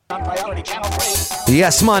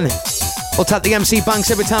Yes, man. We'll tap the MC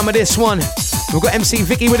Banks every time with this one. We've got MC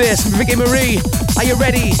Vicky with this. Vicky Marie, are you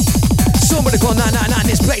ready? Somebody call 999,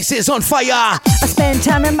 this place is on fire. I spend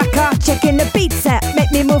time in my car checking the beats out.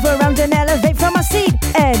 Make me move around and elevate from my seat.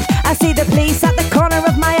 And I see the police at the corner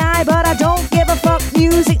of my eye, but I don't give a fuck.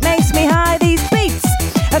 Music makes me high. These beats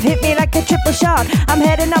have hit me like a triple shot. I'm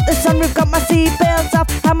heading up the sunroof, got my seatbelts off.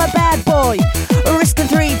 I'm a bad boy, risking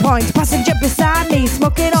 3 points. Passenger beside me,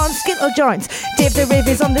 smoking on Skittle joints. Dave the Rave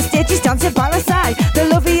is on the stage, he's dancing by my side. The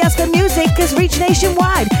love he has for music has reached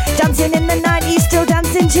nationwide. Dancing in the 90s, still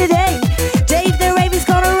dancing today. Dave the Rave is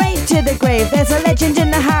gonna rave to the grave. There's a legend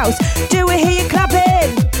in the house, do we hear you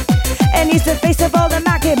clapping? And he's the face of all the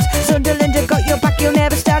Mackims. Sunderland have got your back, you'll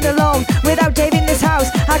never stand alone. Without Dave in this house,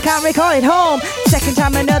 I can't recall it home. Second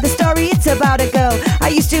time I know the story, it's about a girl. I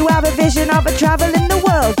used to have a vision of her traveling the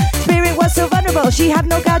world. Spirit was so vulnerable, she had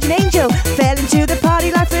no guardian angel. Fell into the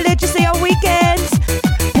party life religiously on weekends.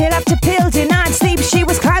 Pill after pill, denied sleep. She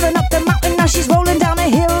was climbing up the mountain, now she's rolling down a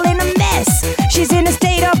hill in a mess. She's in a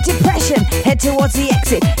state of depression, head towards the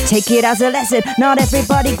exit. Take it as a lesson, not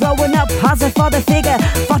everybody growing up has a father figure.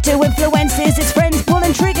 Fought to influences, his friends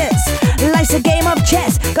pulling triggers. Life's a game of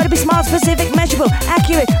chess, gotta be smart, specific, measurable,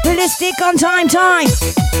 accurate, realistic, on time.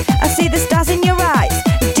 I see the stars in your eyes,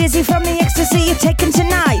 dizzy from the ecstasy you're taking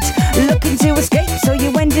tonight. Looking to escape, so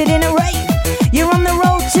you ended in a rave. You're on the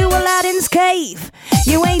road to Aladdin's cave.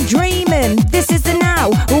 You ain't dreaming, this is the now.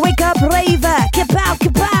 Wake up, raver, kapow,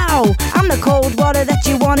 kapow. I'm the cold water that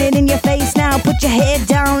you wanted in your face now. Put your head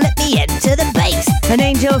down, let me enter the bass. An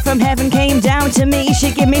angel from heaven came down to me.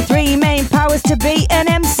 She gave me 3 main powers to be an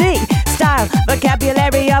MC. Style,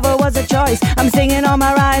 vocabulary of her was a choice. I'm singing all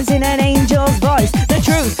my rhymes in an angel's voice. The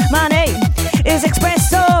truth, my name is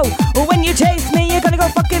Espresso. When you taste me, you're gonna go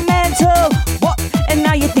fucking mental. What? And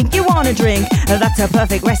now you think you wanna drink? That's a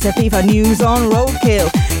perfect recipe for news on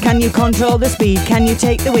roadkill. Can you control the speed? Can you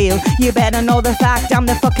take the wheel? You better know the fact, I'm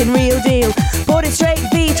the fucking real deal. Put it straight,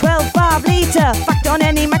 V12 5 litre. Fact on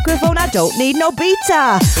any microphone, I don't need no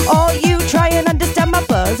beta. All you try and understand my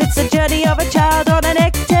buzz. It's the journey of a child on an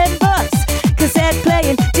X10 bus. Cassette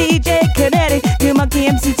playing, DJ Kinetic, new monkey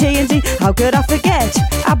MC TNT. How could I forget?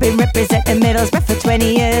 I've been representing Middlesbrough for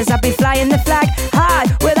 20 years. I've been flying the flag high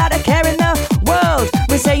without a care in the world.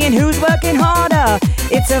 We're saying who's working harder.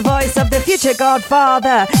 It's a voice of the future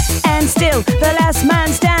Godfather. And still the last man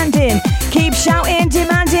standing. Keep shouting,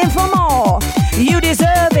 demanding for more. You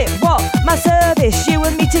deserve it, what? My service. You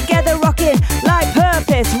and me together rocking like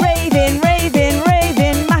purpose. Raving, raving,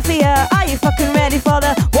 raving mafia. Are you fucking ready for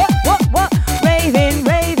the what? Raving,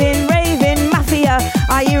 raving, raving mafia.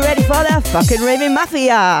 Are you ready for the fucking raving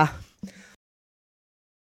mafia?